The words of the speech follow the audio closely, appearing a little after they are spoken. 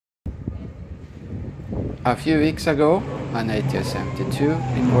A few weeks ago, an ATR 72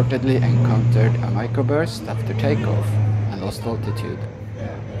 reportedly encountered a microburst after takeoff and lost altitude.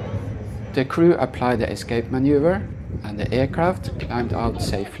 The crew applied the escape maneuver and the aircraft climbed out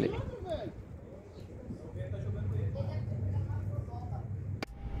safely.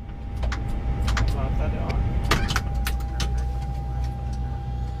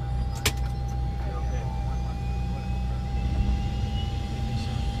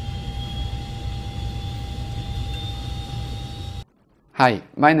 Hi,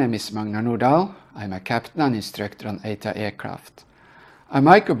 my name is Magnar Nordahl. I'm a captain and instructor on ATR aircraft. A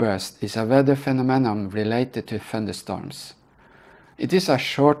microburst is a weather phenomenon related to thunderstorms. It is a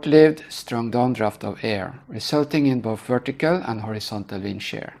short-lived, strong downdraft of air, resulting in both vertical and horizontal wind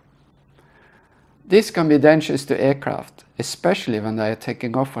shear. This can be dangerous to aircraft, especially when they are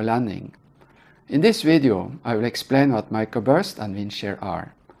taking off or landing. In this video, I will explain what microburst and wind shear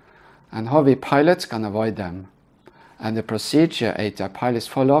are, and how we pilots can avoid them, and the procedure ATR pilots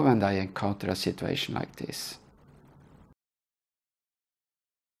follow when they encounter a situation like this.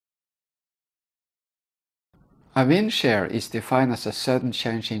 A wind shear is defined as a sudden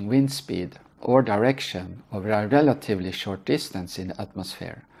change in wind speed or direction over a relatively short distance in the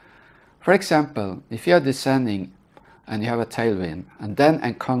atmosphere. For example, if you are descending and you have a tailwind and then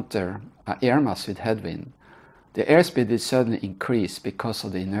encounter an air mass with headwind, the airspeed will suddenly increase because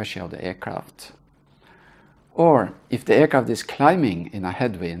of the inertia of the aircraft. Or, if the aircraft is climbing in a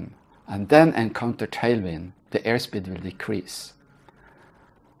headwind and then encounter tailwind, the airspeed will decrease.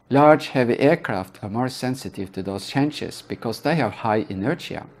 Large, heavy aircraft are more sensitive to those changes because they have high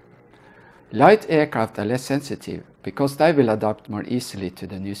inertia. Light aircraft are less sensitive because they will adapt more easily to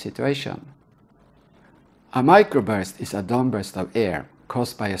the new situation. A microburst is a downburst of air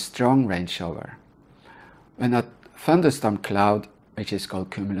caused by a strong rain shower. When a thunderstorm cloud, which is called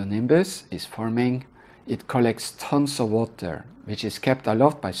cumulonimbus, is forming, it collects tons of water, which is kept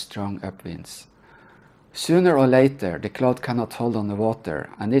aloft by strong upwinds. Sooner or later, the cloud cannot hold on the water,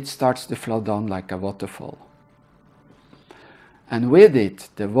 and it starts to flow down like a waterfall. And with it,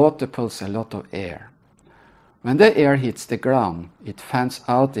 the water pulls a lot of air. When the air hits the ground, it fans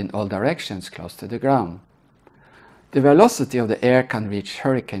out in all directions close to the ground. The velocity of the air can reach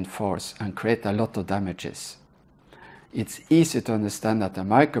hurricane force and create a lot of damages. It's easy to understand that a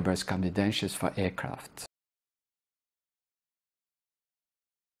microburst can be dangerous for aircraft.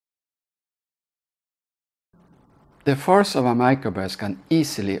 The force of a microburst can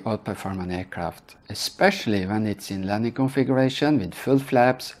easily outperform an aircraft, especially when it's in landing configuration with full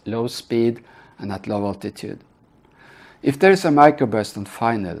flaps, low speed, and at low altitude. If there is a microburst on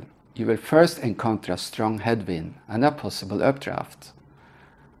final, you will first encounter a strong headwind and a possible updraft.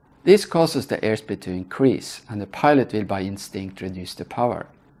 This causes the airspeed to increase, and the pilot will by instinct reduce the power.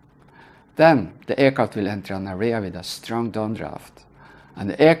 Then, the aircraft will enter an area with a strong downdraft, and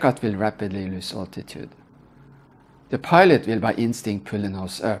the aircraft will rapidly lose altitude. The pilot will by instinct pull the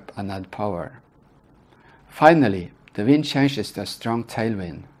nose up and add power. Finally, the wind changes to a strong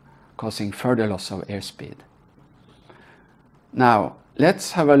tailwind, causing further loss of airspeed. Now,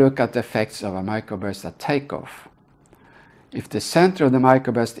 let's have a look at the effects of a microburst at takeoff. If the center of the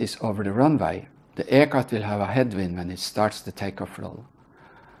microburst is over the runway, the aircraft will have a headwind when it starts the takeoff roll.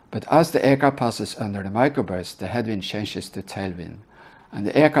 But as the aircraft passes under the microburst, the headwind changes to tailwind, and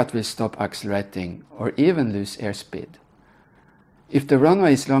the aircraft will stop accelerating or even lose airspeed. If the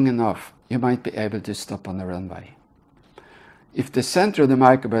runway is long enough, you might be able to stop on the runway. If the center of the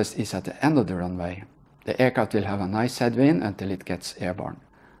microburst is at the end of the runway, the aircraft will have a nice headwind until it gets airborne.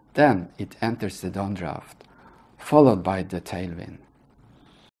 Then it enters the downdraft, followed by the tailwind.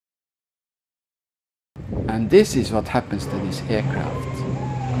 And this is what happens to this aircraft.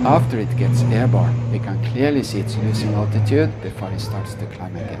 After it gets airborne, we can clearly see it's losing altitude before it starts to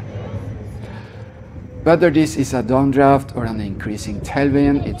climb again. Whether this is a downdraft or an increasing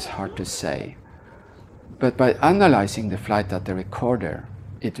tailwind, it's hard to say. But by analyzing the flight at the recorder,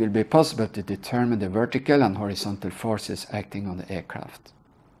 it will be possible to determine the vertical and horizontal forces acting on the aircraft.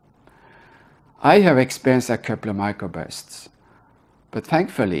 I have experienced a couple of microbursts, but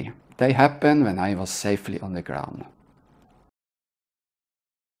thankfully they happened when I was safely on the ground.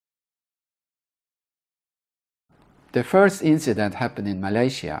 The first incident happened in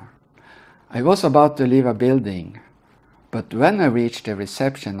Malaysia. I was about to leave a building, but when I reached the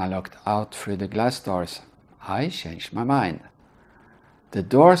reception and looked out through the glass doors, I changed my mind. The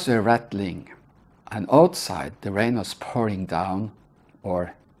doors were rattling, and outside the rain was pouring down,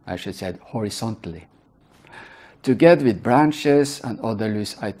 or I should say horizontally, together with branches and other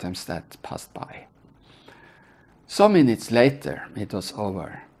loose items that passed by. Some minutes later, it was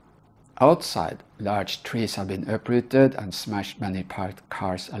over. Outside, large trees have been uprooted and smashed many parked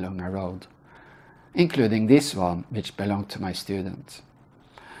cars along a road, including this one, which belonged to my student.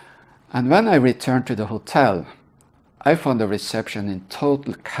 And when I returned to the hotel, I found the reception in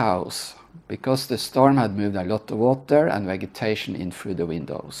total chaos because the storm had moved a lot of water and vegetation in through the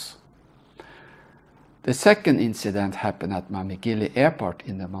windows. The second incident happened at Mamigili Airport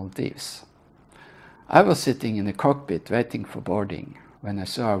in the Maldives. I was sitting in the cockpit waiting for boarding when I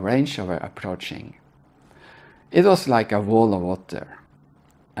saw a Range Rover approaching. It was like a wall of water,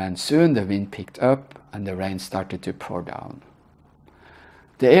 and soon the wind picked up and the rain started to pour down.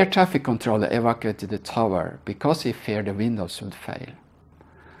 The air traffic controller evacuated the tower because he feared the windows would fail.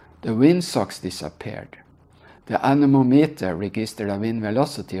 The windsocks disappeared. The anemometer registered a wind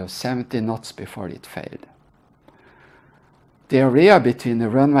velocity of 70 knots before it failed. The area between the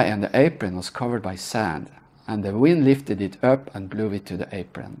runway and the apron was covered by sand, and the wind lifted it up and blew it to the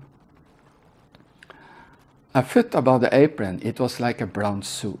apron. A foot above the apron, it was like a brown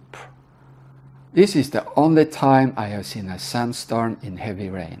soup. This is the only time I have seen a sandstorm in heavy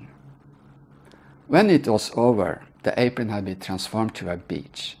rain. When it was over, the apron had been transformed to a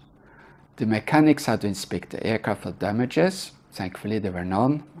beach. The mechanics had to inspect the aircraft for damages. Thankfully there were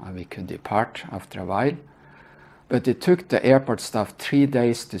none, and we could depart after a while. But it took the airport staff 3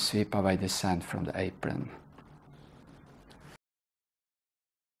 days to sweep away the sand from the apron.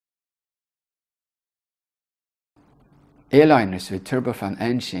 Airliners with turbofan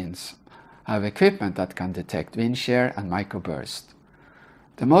engines have equipment that can detect wind shear and microburst.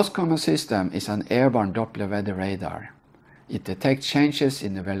 The most common system is an airborne Doppler weather radar. It detects changes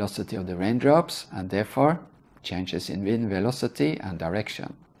in the velocity of the raindrops and therefore changes in wind velocity and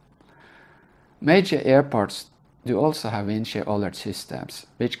direction. Major airports do also have wind shear alert systems,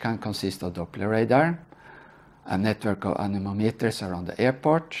 which can consist of Doppler radar, a network of anemometers around the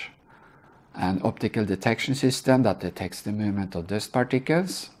airport, an optical detection system that detects the movement of dust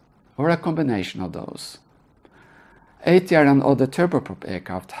particles, or a combination of those. ATR and other turboprop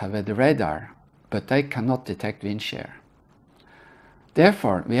aircraft have weather radar, but they cannot detect wind shear.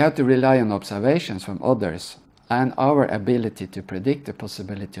 Therefore, we have to rely on observations from others and our ability to predict the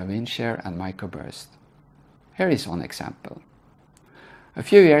possibility of wind shear and microburst. Here is one example. A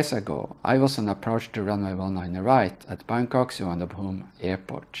few years ago, I was on approach to runway 19 right at Bangkok Suvarnabhumi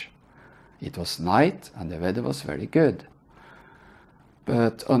Airport. It was night and the weather was very good.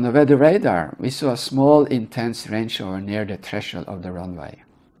 But on the weather radar, we saw a small, intense Range Rover near the threshold of the runway.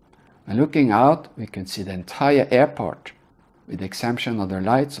 When looking out, we could see the entire airport, with the exception of the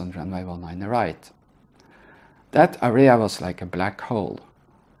lights on runway 19 right. That area was like a black hole.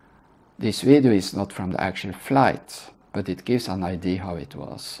 This video is not from the actual flight, but it gives an idea how it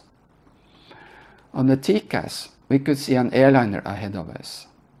was. On the TCAS, we could see an airliner ahead of us.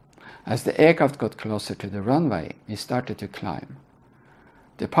 As the aircraft got closer to the runway, we started to climb.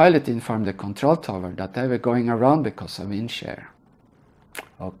 The pilot informed the control tower that they were going around because of wind shear.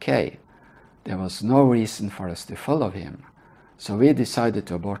 Okay, there was no reason for us to follow him, so we decided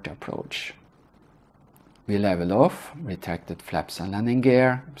to abort the approach. We leveled off, retracted flaps and landing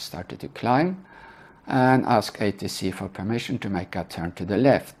gear, started to climb, and asked ATC for permission to make a turn to the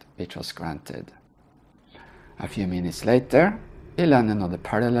left, which was granted. A few minutes later, we landed on the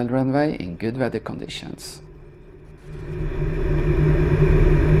parallel runway in good weather conditions.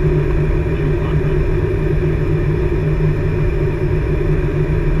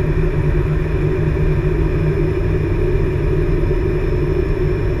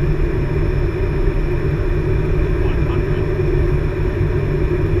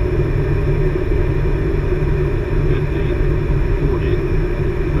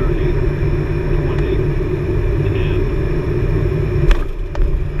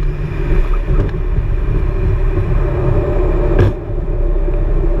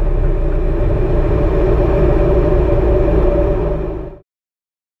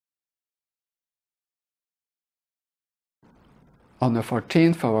 On the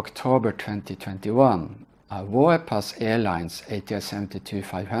 14th of October 2021, a Voepass Airlines ATR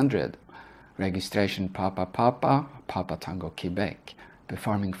 72500, registration Papa Papa, Papa Tango Quebec,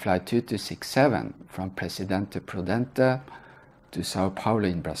 performing flight 2267 from Presidente Prudente to Sao Paulo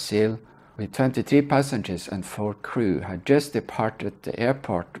in Brazil, with 23 passengers and 4 crew, had just departed the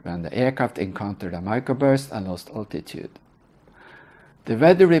airport when the aircraft encountered a microburst and lost altitude. The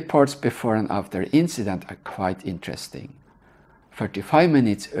weather reports before and after the incident are quite interesting. 35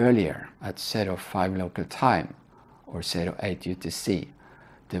 minutes earlier, at 05 local time, or 08 UTC,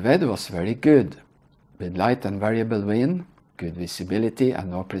 the weather was very good, with light and variable wind, good visibility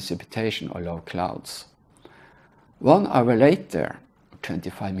and no precipitation or low clouds. 1 hour later,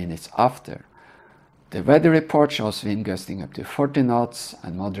 25 minutes after. The weather report shows wind gusting up to 40 knots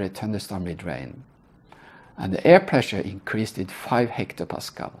and moderate thunderstorm with rain. And the air pressure increased with 5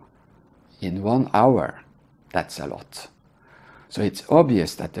 hectopascal. In 1 hour, that's a lot. So it's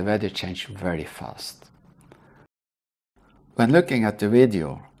obvious that the weather changed very fast. When looking at the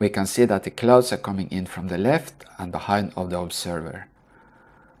video, we can see that the clouds are coming in from the left and behind of the observer.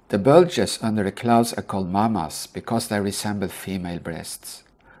 The bulges under the clouds are called mamas because they resemble female breasts.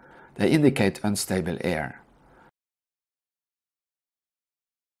 They indicate unstable air.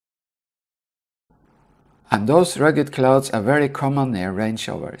 And those rugged clouds are very common near rain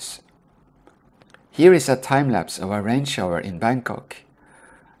showers. Here is a time-lapse of a rain shower in Bangkok.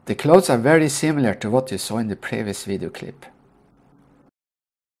 The clouds are very similar to what you saw in the previous video clip.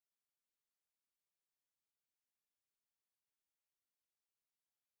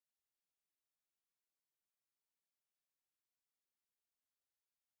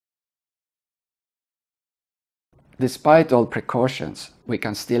 Despite all precautions, we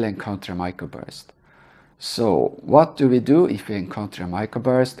can still encounter microburst. So, what do we do if we encounter a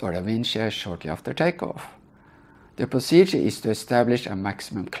microburst or a wind shear shortly after takeoff? The procedure is to establish a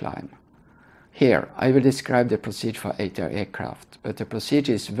maximum climb. Here, I will describe the procedure for ATR aircraft, but the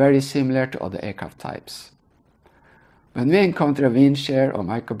procedure is very similar to other aircraft types. When we encounter a wind shear or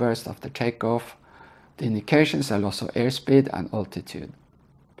microburst after takeoff, the indications are loss of airspeed and altitude.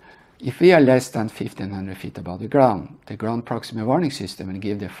 If we are less than 1500 feet above the ground proximity warning system will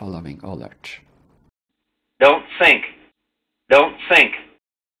give the following alert. Don't sink. Don't sink.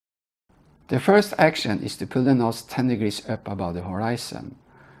 The first action is to pull the nose 10 degrees up above the horizon.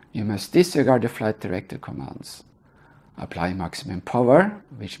 You must disregard the flight director commands. Apply maximum power,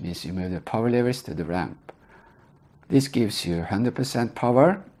 which means you move the power levers to the ramp. This gives you 100%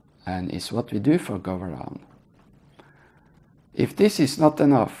 power and is what we do for go around. If this is not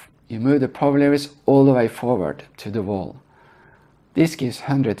enough, you move the power levers all the way forward to the wall. This gives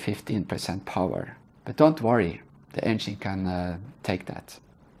 115% power, but don't worry, the engine can take that.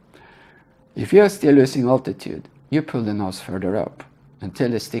 If you are still losing altitude, you pull the nose further up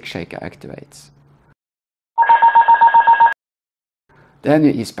until the stick shaker activates. Then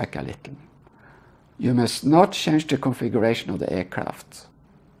you ease back a little. You must not change the configuration of the aircraft.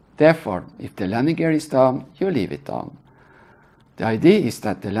 Therefore, if the landing gear is down, you leave it down. The idea is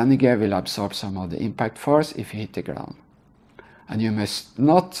that the landing gear will absorb some of the impact force if you hit the ground. And you must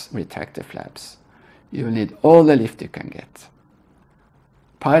not retract the flaps. You will need all the lift you can get.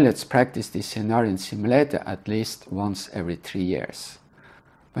 Pilots practice this scenario in simulator at least once every 3 years.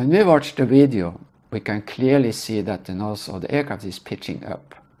 When we watch the video, we can clearly see that the nose of the aircraft is pitching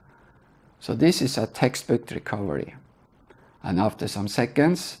up. So this is a textbook recovery. And after some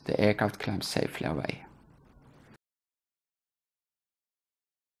seconds, the aircraft climbs safely away.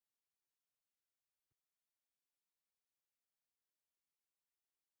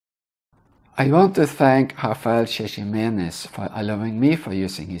 I want to thank Rafael Chechimenes for allowing me for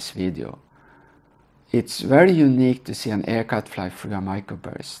using his video. It's very unique to see an aircraft fly through a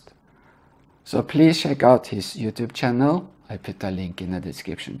microburst. So please check out his YouTube channel. I put a link in the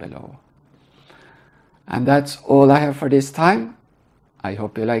description below. And that's all I have for this time. I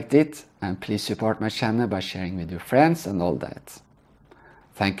hope you liked it, and please support my channel by sharing with your friends and all that.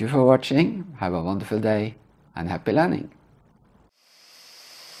 Thank you for watching, have a wonderful day, and happy landing!